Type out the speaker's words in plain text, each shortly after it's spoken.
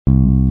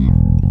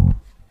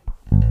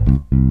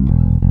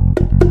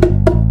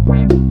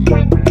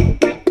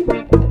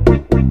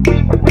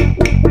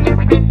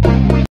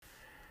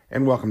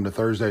And welcome to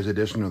Thursday's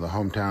edition of the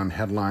Hometown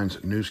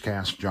Headlines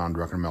newscast. John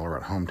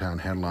Druckenmiller at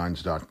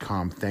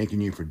hometownheadlines.com.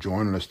 Thanking you for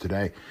joining us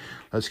today.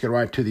 Let's get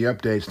right to the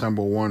updates.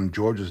 Number one,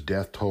 Georgia's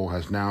death toll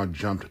has now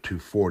jumped to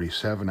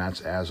 47. That's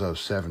as of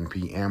 7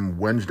 p.m.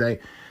 Wednesday.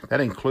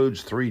 That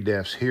includes 3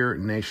 deaths here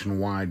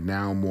nationwide,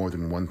 now more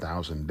than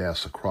 1,000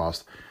 deaths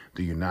across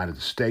the United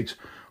States.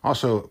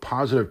 Also,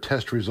 positive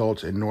test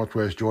results in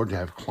Northwest Georgia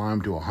have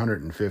climbed to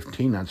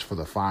 115. That's for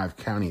the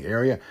 5-county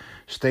area.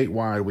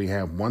 Statewide, we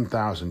have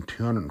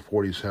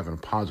 1,247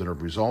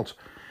 positive results.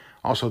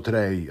 Also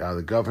today,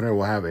 the governor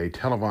will have a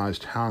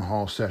televised town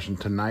hall session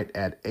tonight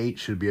at 8.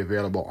 Should be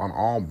available on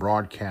all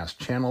broadcast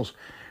channels.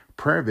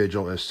 Prayer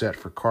vigil is set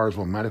for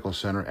Cartersville Medical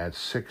Center at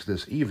 6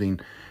 this evening.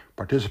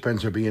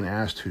 Participants are being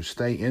asked to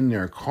stay in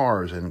their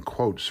cars and,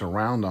 quote,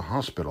 surround the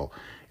hospital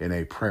in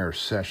a prayer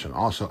session.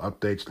 Also,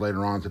 updates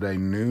later on today,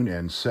 noon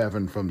and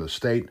 7 from the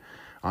state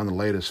on the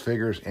latest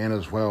figures, and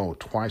as well,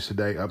 twice a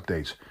day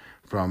updates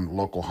from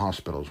local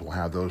hospitals. We'll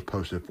have those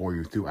posted for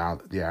you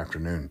throughout the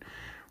afternoon.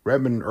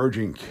 Redmond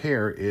Urgent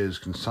Care is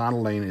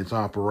consolidating its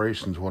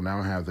operations. Will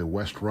now have the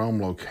West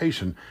Rome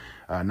location,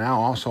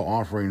 now also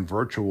offering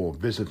virtual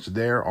visits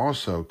there.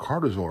 Also,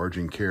 Cartersville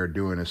Urgent Care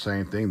doing the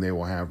same thing. They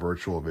will have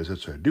virtual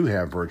visits, or do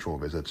have virtual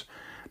visits,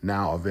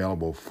 now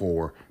available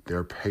for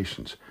their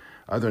patients.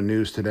 Other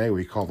news today,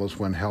 we call this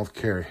one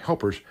Healthcare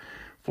Helpers.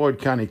 Floyd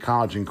County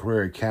College and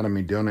Career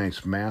Academy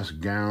donates masks,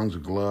 gowns,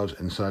 gloves,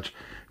 and such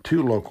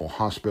to local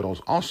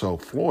hospitals. Also,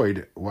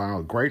 Floyd,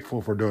 while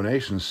grateful for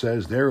donations,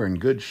 says they're in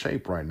good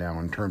shape right now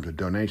in terms of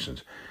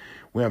donations.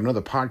 We have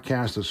another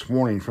podcast this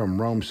morning from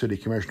Rome City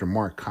Commissioner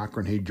Mark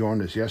Cochran. He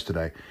joined us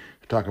yesterday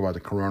to talk about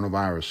the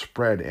coronavirus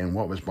spread and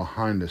what was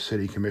behind the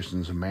City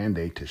Commission's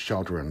mandate to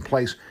shelter in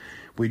place.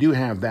 We do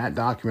have that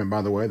document,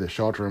 by the way, the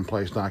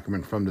shelter-in-place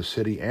document from the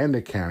city and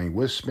the county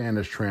with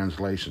Spanish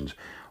translations.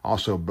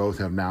 Also, both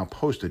have now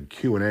posted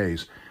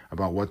Q&As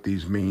about what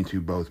these mean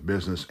to both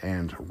business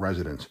and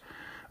residents.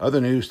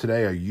 Other news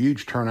today, a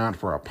huge turnout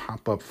for a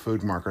pop-up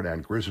food market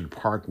at Grizzard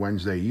Park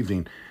Wednesday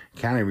evening.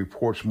 County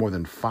reports more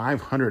than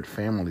 500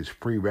 families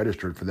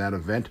pre-registered for that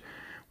event.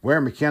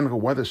 Ware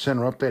Mechanical Weather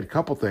Center update, a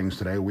couple things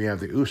today. We have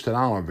the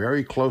Oostenaula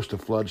very close to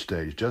flood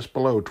stage, just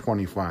below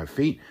 25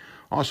 feet.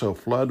 Also,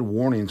 flood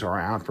warnings are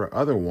out for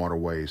other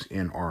waterways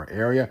in our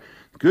area.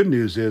 Good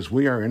news is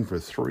we are in for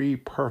 3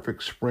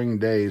 perfect spring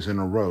days in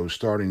a row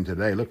starting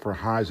today. Look for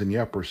highs in the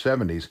upper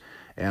 70s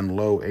and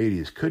low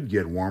 80s. Could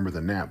get warmer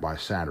than that by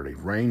Saturday.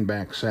 Rain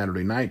back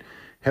Saturday night,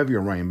 heavier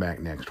rain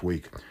back next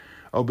week.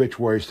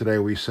 Obituaries today,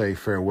 we say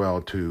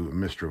farewell to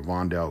Mr.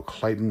 Vondell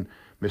Clayton,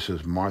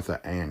 Mrs.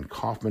 Martha Ann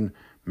Kaufman,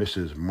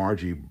 Mrs.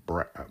 Margie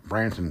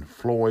Branson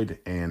Floyd,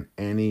 and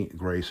Annie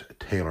Grace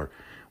Taylor.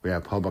 We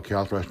have public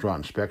health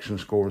restaurant inspection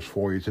scores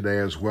for you today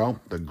as well.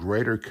 The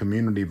Greater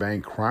Community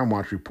Bank Crime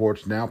Watch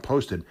reports now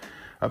posted.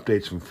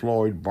 Updates from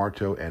Floyd,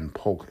 Bartow, and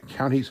Polk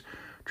counties.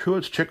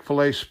 Truett's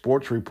Chick-fil-A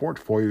sports report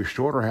for you.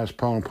 Shorter has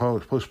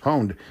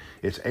postponed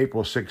its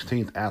April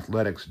 16th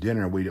athletics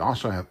dinner. We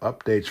also have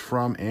updates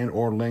from and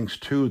or links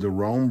to the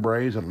Rome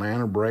Braves,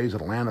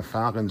 Atlanta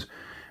Falcons,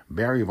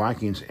 Barry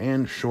Vikings,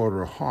 and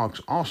Shorter Hawks.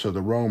 Also,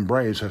 the Rome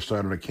Braves have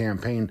started a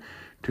campaign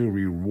to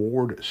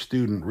reward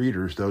student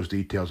readers. Those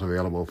details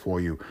available for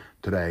you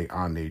today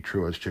on the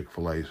Truett's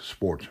Chick-fil-A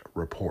Sports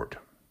Report.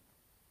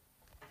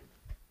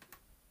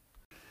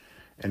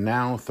 And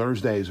now,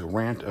 Thursday's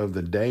rant of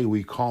the day.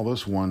 We call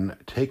this one,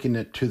 Taking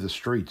It to the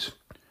Streets.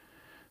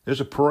 There's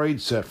a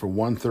parade set for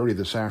 1:30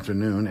 this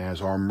afternoon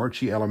as our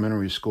Murchie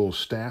Elementary School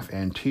staff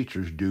and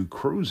teachers do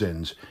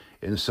cruise-ins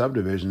in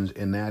subdivisions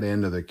in that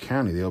end of the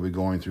county. They'll be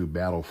going through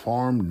Battle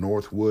Farm,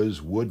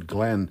 Northwoods, Wood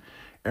Glen,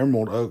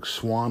 Emerald Oak,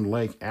 Swan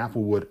Lake,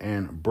 Applewood,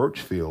 and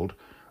Birchfield.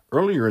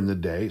 Earlier in the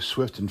day,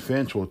 Swift and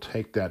Finch will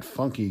take that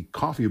funky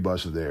coffee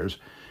bus of theirs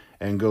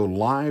and go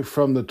live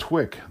from the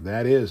Twick,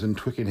 that is in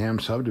Twickenham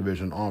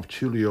subdivision off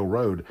Chulio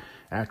Road,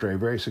 after a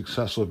very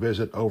successful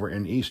visit over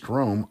in East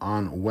Rome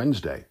on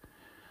Wednesday.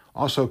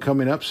 Also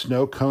coming up,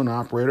 snow cone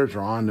operators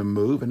are on the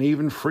move, and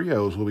even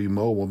Frios will be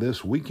mobile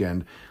this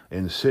weekend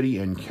in city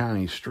and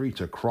county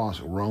streets across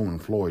Rome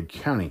and Floyd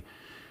County.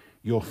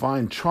 You'll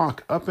find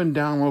chalk up and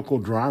down local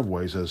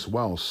driveways as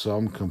well,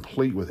 some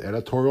complete with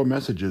editorial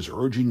messages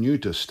urging you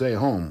to stay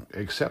home,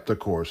 except, of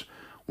course,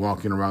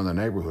 walking around the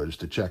neighborhoods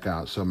to check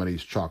out some of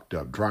these chalked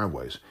up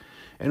driveways.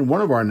 And one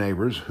of our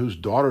neighbors, whose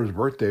daughter's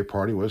birthday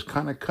party was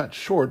kind of cut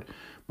short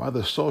by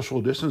the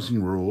social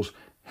distancing rules,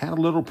 had a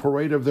little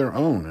parade of their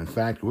own. In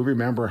fact, we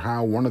remember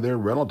how one of their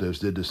relatives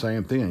did the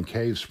same thing in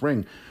Cave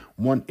Spring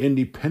one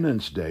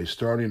Independence Day,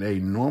 starting a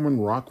Norman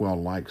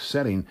Rockwell-like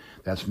setting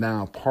that's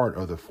now part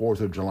of the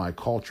 4th of July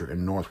culture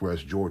in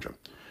Northwest Georgia.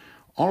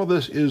 All of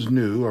this is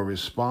new, a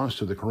response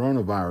to the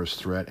coronavirus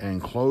threat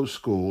and closed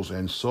schools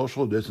and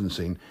social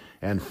distancing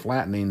and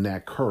flattening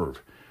that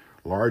curve.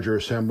 Larger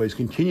assemblies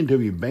continue to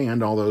be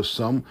banned, although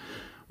some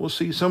will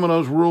see some of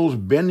those rules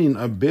bending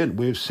a bit.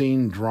 We've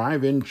seen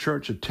drive-in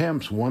church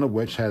attempts, one of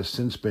which has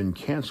since been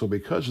canceled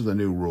because of the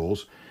new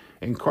rules.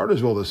 In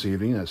Cartersville this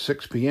evening at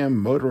 6 p.m.,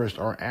 motorists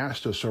are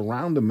asked to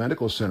surround the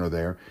medical center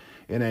there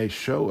in a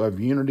show of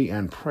unity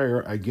and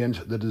prayer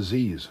against the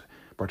disease.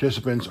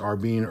 Participants are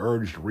being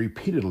urged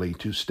repeatedly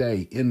to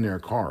stay in their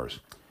cars.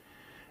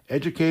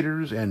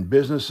 Educators and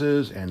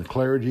businesses and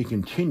clergy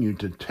continue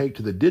to take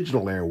to the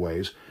digital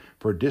airways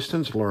for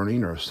distance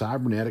learning or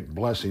cybernetic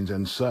blessings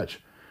and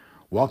such.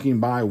 Walking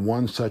by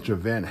one such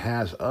event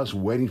has us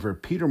waiting for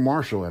Peter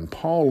Marshall and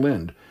Paul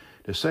Lind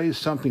to say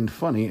something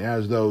funny,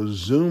 as those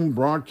Zoom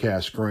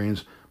broadcast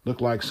screens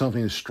look like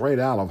something straight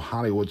out of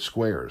Hollywood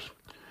Squares.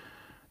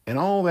 And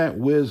all that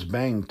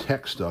whiz-bang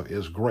tech stuff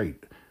is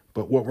great,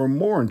 but what we're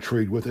more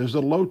intrigued with is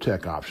the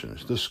low-tech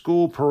options, the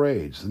school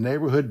parades, the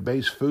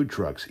neighborhood-based food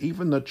trucks,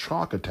 even the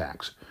chalk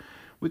attacks.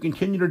 We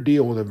continue to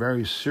deal with a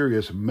very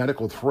serious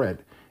medical threat,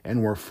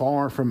 and we're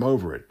far from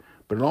over it.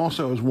 But it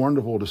also is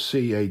wonderful to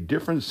see a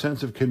different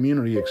sense of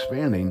community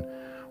expanding,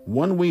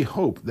 one we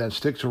hope that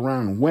sticks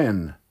around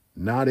when,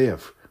 not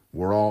if,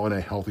 we're all in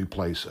a healthy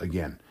place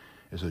again.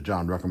 This is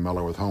John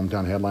Druckenmiller with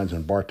Hometown Headlines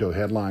and Bartow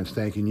Headlines,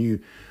 thanking you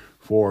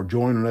for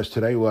joining us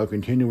today. We'll have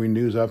continuing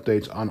news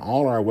updates on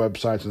all our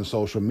websites and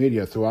social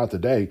media throughout the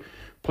day.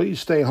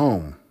 Please stay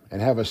home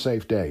and have a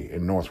safe day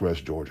in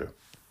Northwest Georgia.